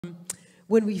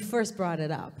When we first brought it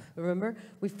up, remember?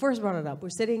 We first brought it up. We're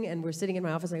sitting in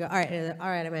my office, and I go, all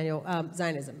right, Emmanuel,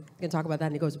 Zionism. You can talk about that.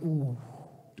 And he goes, ooh.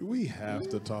 Do we have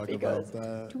to talk about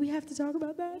that? Do we have to talk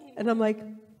about that? And I'm like,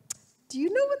 do you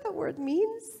know what that word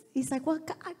means? He's like, well,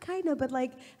 kind of, but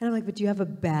like, and I'm like, but you have a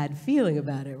bad feeling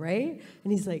about it, right?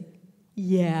 And he's like,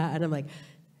 yeah. And I'm like,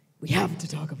 we have to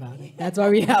talk about it. That's why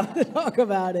we have to talk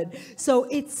about it. So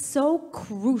it's so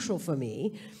crucial for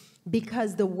me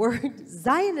because the word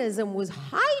Zionism was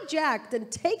hijacked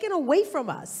and taken away from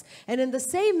us. And in the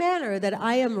same manner that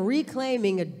I am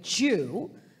reclaiming a Jew,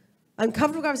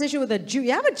 uncomfortable conversation with a Jew,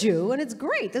 you have a Jew, and it's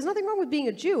great. There's nothing wrong with being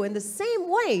a Jew. In the same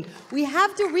way, we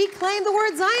have to reclaim the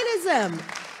word Zionism.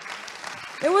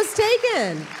 It was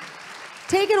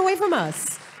taken away from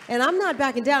us. And I'm not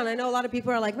backing down. I know a lot of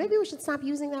people are like, maybe we should stop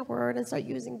using that word and start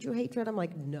using Jew hatred. I'm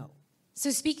like, no. So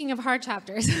speaking of hard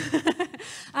chapters,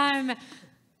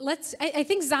 I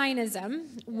think Zionism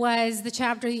was the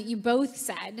chapter that you both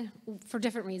said, for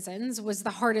different reasons, was the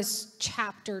hardest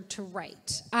chapter to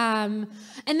write. And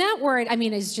that word, I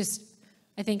mean, is just,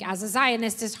 I think as a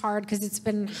Zionist is hard because it's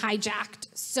been hijacked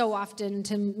so often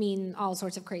to mean all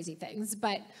sorts of crazy things.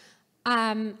 But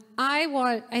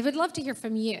I would love to hear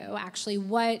from you, actually,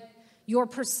 what your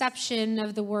perception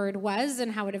of the word was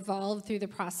and how it evolved through the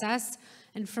process.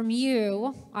 And from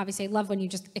you, obviously, I love when you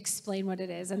just explain what it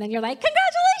is. And then you're like,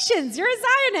 congratulations, you're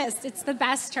a Zionist. It's the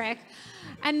best trick.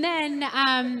 And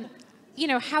then, you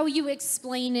know, how you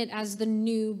explain it as the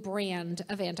new brand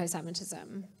of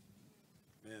anti-Semitism.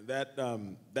 Man,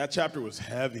 that chapter was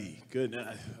heavy. Good.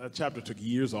 That chapter took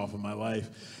years off of my life.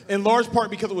 In large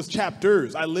part because it was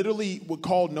chapters. I literally would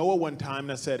call Noah one time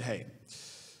and I said, hey,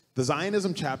 the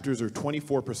Zionism chapters are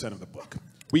 24% of the book.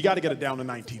 We got to get it down to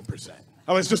 19%.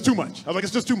 Oh, it's just too much. I was like,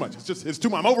 it's just too much. It's too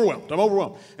much. I'm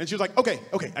overwhelmed. And she was like, okay,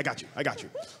 I got you.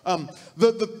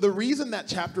 The reason that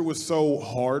chapter was so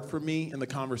hard for me and the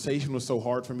conversation was so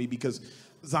hard for me because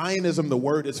Zionism, the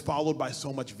word, is followed by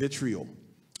so much vitriol.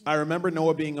 I remember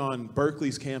Noah being on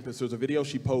Berkeley's campus. There's a video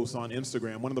she posts on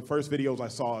Instagram. One of the first videos I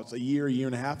saw, it's a year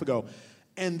and a half ago.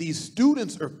 And these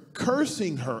students are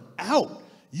cursing her out.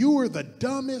 You were the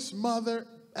dumbest mother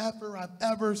effer I've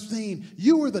ever seen.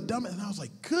 You were the dumbest. And I was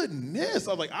like, goodness.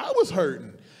 I was like, I was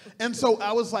hurting. And so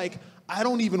I was like, I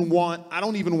don't even want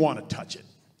to touch it.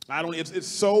 It's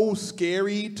so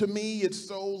scary to me. It's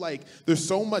so like, there's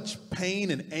so much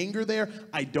pain and anger there.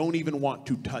 I don't even want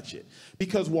to touch it.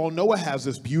 Because while Noah has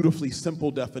this beautifully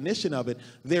simple definition of it,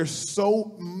 there's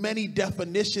so many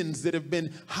definitions that have been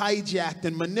hijacked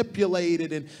and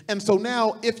manipulated. And so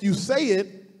now if you say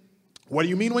it, what do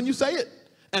you mean when you say it?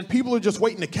 And people are just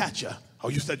waiting to catch you. Oh,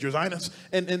 you said you're Zionist?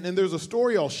 And there's a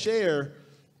story I'll share.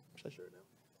 Should I share it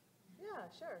now? Yeah,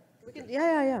 sure. We can,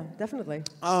 yeah, definitely.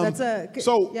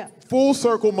 Full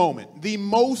circle moment. The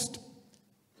most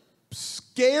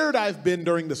scared I've been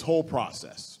during this whole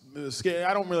process. Scared,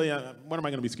 I don't really, what am I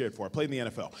going to be scared for? I played in the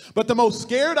NFL. But the most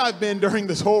scared I've been during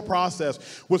this whole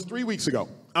process was 3 weeks ago.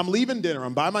 I'm leaving dinner,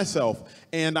 I'm by myself,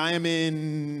 and I am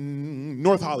in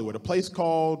North Hollywood, a place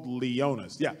called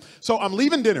Leona's. Yeah. So I'm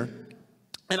leaving dinner,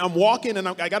 and I'm walking, and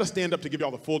I got to stand up to give y'all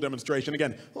the full demonstration.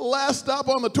 Again, last stop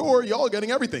on the tour, y'all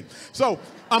getting everything. So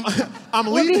I'm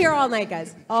leaving. We'll be here all night,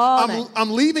 guys. All night.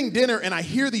 I'm leaving dinner, and I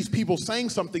hear these people saying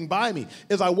something by me.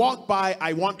 As I walk by,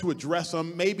 I want to address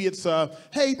them. Maybe it's,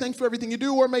 hey, thanks for everything you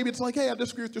do, or maybe it's like, hey, I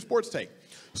disagree with your sports take.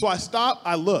 So I stop,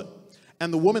 I look,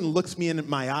 and the woman looks me in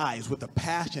my eyes with a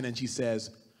passion, and she says,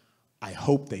 I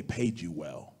hope they paid you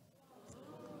well.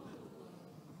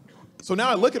 So now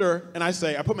I look at her and I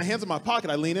say, I put my hands in my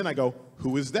pocket, I lean in, I go,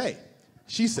 who is they?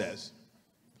 She says,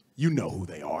 you know who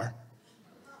they are.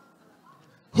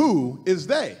 Who is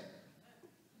they?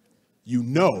 You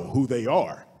know who they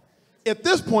are. At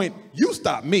this point, you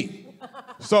stop me.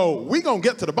 So we gonna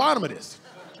get to the bottom of this.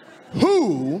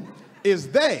 Who is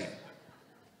they?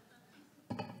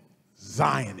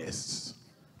 Zionists.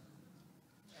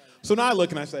 So now I look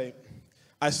and I say,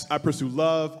 I pursue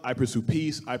love, I pursue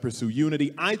peace, I pursue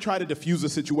unity. I try to diffuse the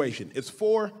situation. It's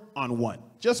 4 on 1.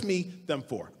 Just me, them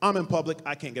 4. I'm in public,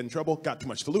 I can't get in trouble, got too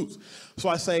much to lose. So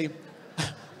I say,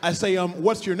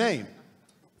 what's your name?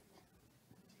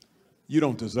 You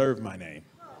don't deserve my name.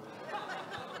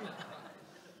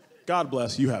 God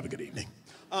bless, you have a good evening.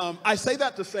 I say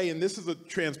that to say, and this is a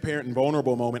transparent and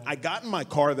vulnerable moment, I got in my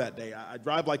car that day. I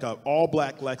drive like an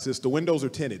all-black Lexus. The windows are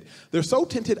tinted. They're so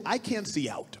tinted, I can't see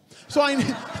out. So I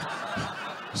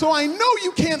know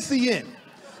you can't see in.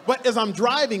 But as I'm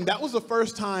driving, that was the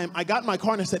first time I got in my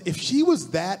car and I said, if she was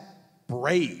that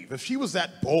brave, if she was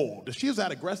that bold, if she was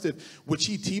that aggressive, would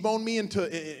she T-bone me in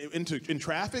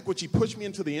traffic? Would she push me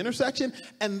into the intersection?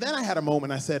 And then I had a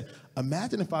moment, I said,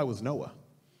 imagine if I was Noah.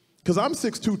 Because I'm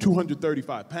 6'2",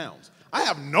 235 pounds. I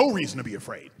have no reason to be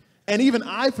afraid. And even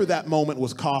I, for that moment,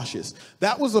 was cautious.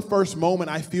 That was the first moment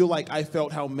I feel like I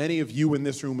felt how many of you in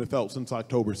this room have felt since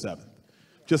October 7th.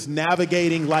 Just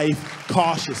navigating life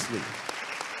cautiously.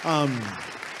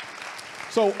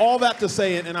 So all that to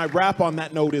say, and I wrap on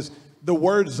that note, is the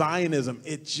word Zionism,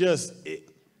 it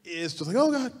is just like,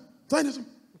 oh God, Zionism,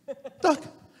 duck.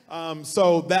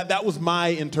 So that was my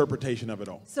interpretation of it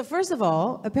all. So first of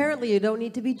all, apparently you don't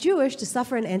need to be Jewish to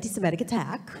suffer an anti-Semitic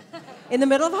attack in the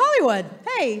middle of Hollywood.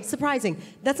 Hey, surprising.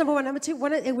 That's number one. Number two,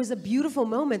 it was a beautiful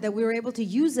moment that we were able to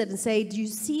use it and say, do you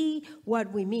see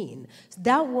what we mean?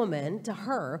 That woman, to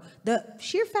her, the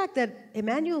sheer fact that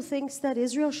Emmanuel thinks that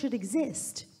Israel should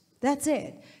exist, that's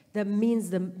it. That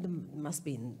means must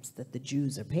be that the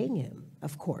Jews are paying him,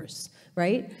 of course,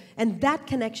 right? And that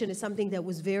connection is something that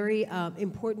was very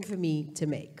important for me to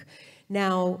make.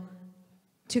 Now,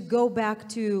 to go back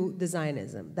to the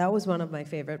Zionism, that was one of my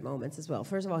favorite moments as well.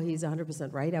 First of all, he's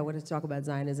 100% right. I wanted to talk about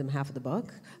Zionism half of the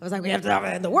book. I was like, we have to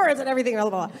have the words and everything, blah,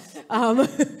 blah, blah.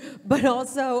 But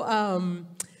also,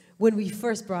 when we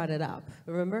first brought it up,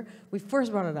 remember? We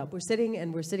first brought it up. We're sitting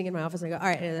in my office, and I go,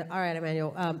 all right,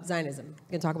 Emmanuel, Zionism. You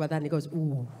can talk about that. And he goes,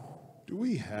 ooh. Do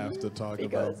we have to talk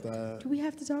about that? Do we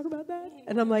have to talk about that?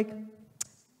 And I'm like,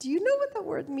 do you know what that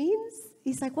word means?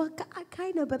 He's like, well,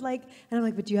 kind of, but like, and I'm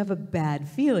like, but you have a bad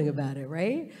feeling about it,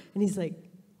 right? And he's like,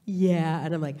 yeah.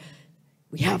 And I'm like,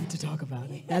 we have to talk about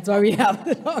it. That's why we have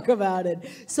to talk about it.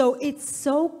 So it's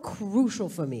so crucial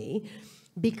for me,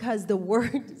 because the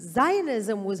word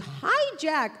Zionism was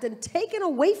hijacked and taken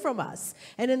away from us.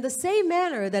 And in the same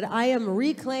manner that I am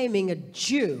reclaiming a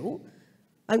Jew,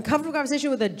 uncomfortable conversation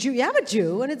with a Jew, you have a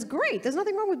Jew, and it's great. There's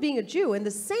nothing wrong with being a Jew. In the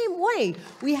same way,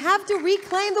 we have to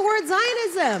reclaim the word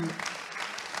Zionism.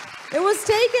 It was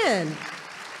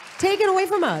taken away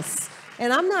from us.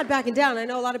 And I'm not backing down. I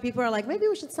know a lot of people are like, maybe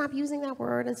we should stop using that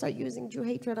word and start using Jew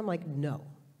hatred. I'm like, no,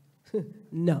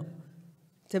 no.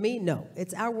 To me, no.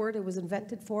 It's our word. It was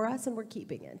invented for us, and we're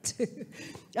keeping it.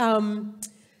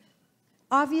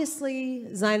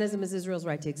 Obviously, Zionism is Israel's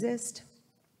right to exist.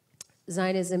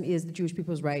 Zionism is the Jewish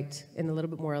people's right, in a little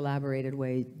bit more elaborated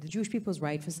way, the Jewish people's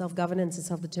right for self-governance and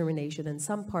self-determination in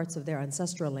some parts of their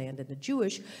ancestral land in a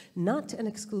Jewish, not an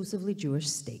exclusively Jewish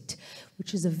state,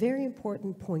 which is a very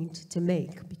important point to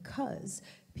make, because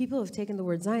people have taken the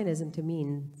word Zionism to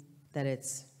mean that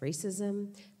it's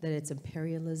racism, that it's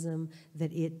imperialism,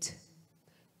 that it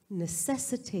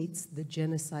necessitates the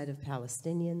genocide of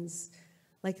Palestinians,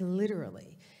 like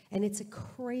literally. And it's a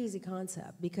crazy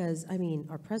concept because, I mean,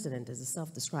 our president is a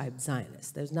self-described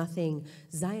Zionist. There's nothing,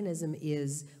 Zionism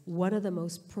is one of the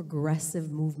most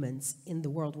progressive movements in the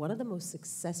world, one of the most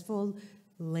successful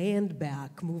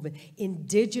land-back movement,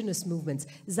 indigenous movements.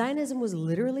 Zionism was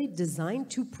literally designed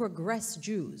to progress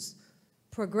Jews,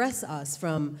 progress us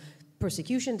from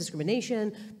persecution,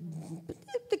 discrimination,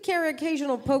 the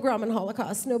occasional pogrom and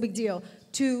Holocaust, no big deal,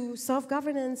 to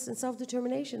self-governance and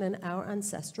self-determination in our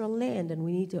ancestral land. And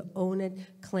we need to own it,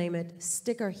 claim it,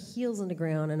 stick our heels in the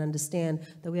ground, and understand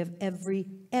that we have every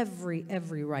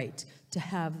right to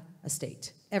have a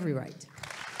state. Every right.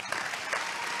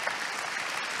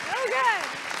 Okay.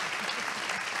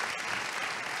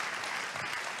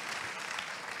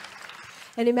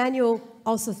 And Emmanuel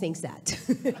also thinks that.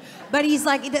 But he's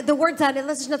like, the word's out,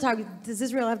 let's just not talk, does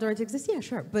Israel have the right to exist? Yeah,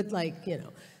 sure, but like, you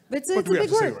know. But it's a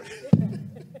big word.